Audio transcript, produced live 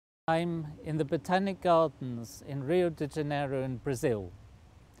I'm in the Botanic Gardens in Rio de Janeiro in Brazil.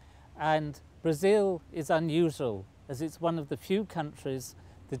 And Brazil is unusual as it's one of the few countries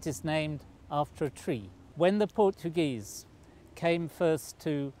that is named after a tree. When the Portuguese came first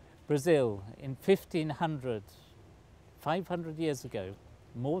to Brazil in 1500, 500 years ago,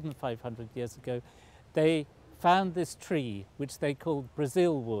 more than 500 years ago, they found this tree which they called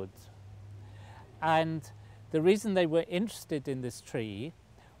Brazilwood. And the reason they were interested in this tree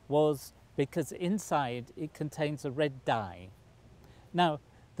was because inside it contains a red dye. Now,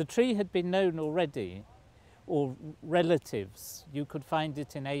 the tree had been known already, or relatives. You could find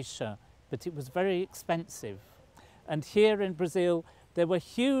it in Asia, but it was very expensive. And here in Brazil, there were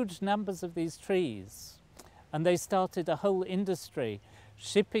huge numbers of these trees. And they started a whole industry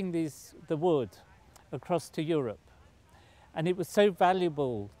shipping the wood across to Europe. And it was so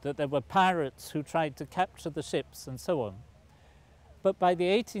valuable that there were pirates who tried to capture the ships and so on. But by the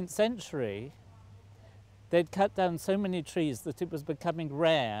 18th century, they'd cut down so many trees that it was becoming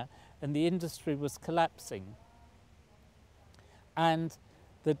rare and the industry was collapsing. And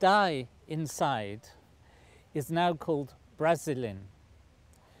the dye inside is now called Brazilin.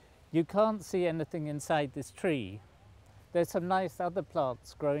 You can't see anything inside this tree. There's some nice other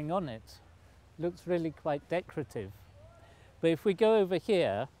plants growing on it. Looks really quite decorative. But if we go over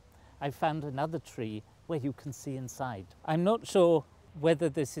here, I found another tree where you can see inside. I'm not sure whether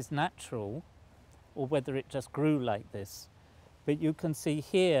this is natural or whether it just grew like this, but you can see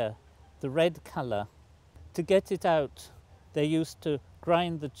here the red colour. To get it out, they used to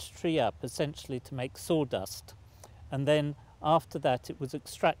grind the tree up essentially to make sawdust, and then after that it was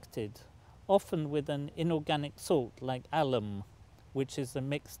extracted, often with an inorganic salt like alum, which is a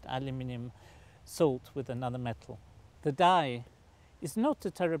mixed aluminium salt with another metal. The dye is not a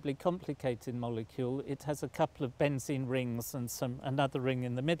terribly complicated molecule. It has a couple of benzene rings and another ring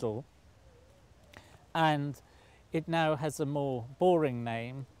in the middle. And it now has a more boring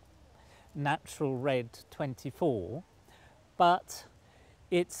name, Natural Red 24. But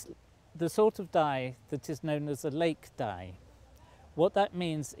it's the sort of dye that is known as a lake dye. What that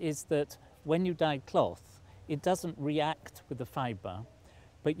means is that when you dye cloth, it doesn't react with the fibre,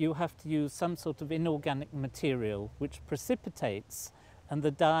 but you have to use some sort of inorganic material which precipitates and the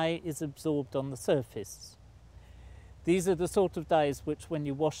dye is absorbed on the surface. These are the sort of dyes which when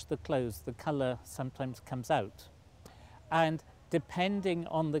you wash the clothes, the colour sometimes comes out. And depending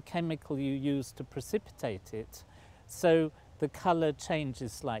on the chemical you use to precipitate it, so the colour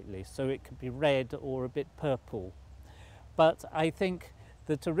changes slightly, so it could be red or a bit purple. But I think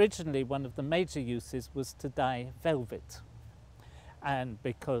that originally one of the major uses was to dye velvet. And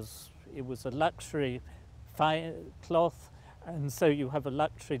because it was a luxury cloth, and so you have a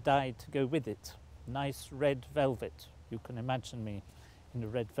luxury dye to go with it. Nice red velvet. You can imagine me in a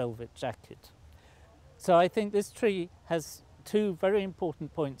red velvet jacket. So I think this tree has two very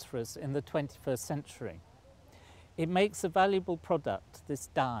important points for us in the 21st century. It makes a valuable product, this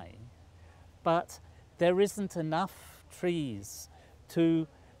dye, but there isn't enough trees to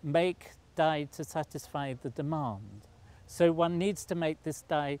make dye to satisfy the demand. So one needs to make this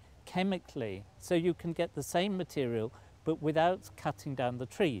dye chemically so you can get the same material but without cutting down the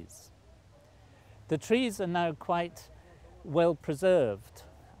trees. The trees are now quite well preserved.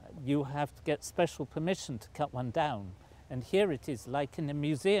 You have to get special permission to cut one down, and here it is like in a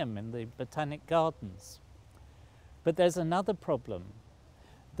museum in the Botanic Gardens. But there's another problem,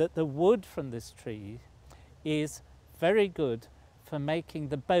 that the wood from this tree is very good for making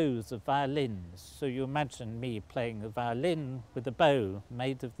the bows of violins. So you imagine me playing a violin with a bow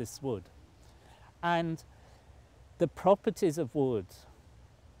made of this wood. And the properties of wood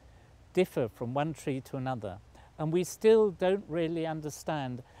differ from one tree to another. And we still don't really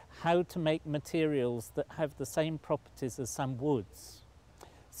understand how to make materials that have the same properties as some woods.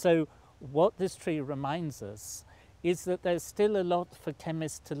 So what this tree reminds us is that there's still a lot for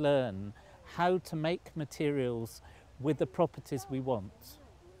chemists to learn how to make materials with the properties we want.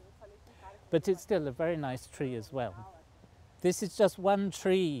 But it's still a very nice tree as well. This is just one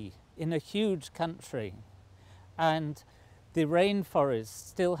tree in a huge country, and the rainforest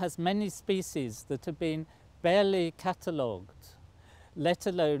still has many species that have been barely catalogued, let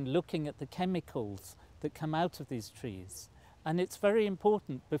alone looking at the chemicals that come out of these trees. And it's very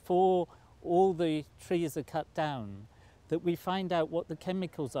important before all the trees are cut down that we find out what the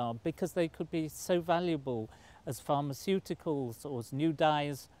chemicals are, because they could be so valuable as pharmaceuticals or as new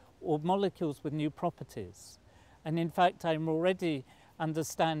dyes or molecules with new properties. And in fact, I'm already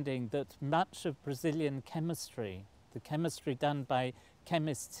understanding that much of Brazilian chemistry, the chemistry done by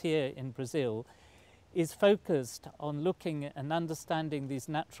chemists here in Brazil, is focused on looking and understanding these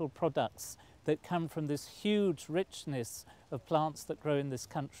natural products that come from this huge richness of plants that grow in this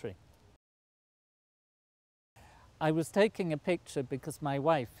country. I was taking a picture because my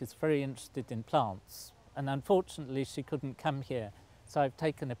wife is very interested in plants, and unfortunately she couldn't come here, so I've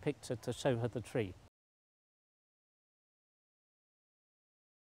taken a picture to show her the tree.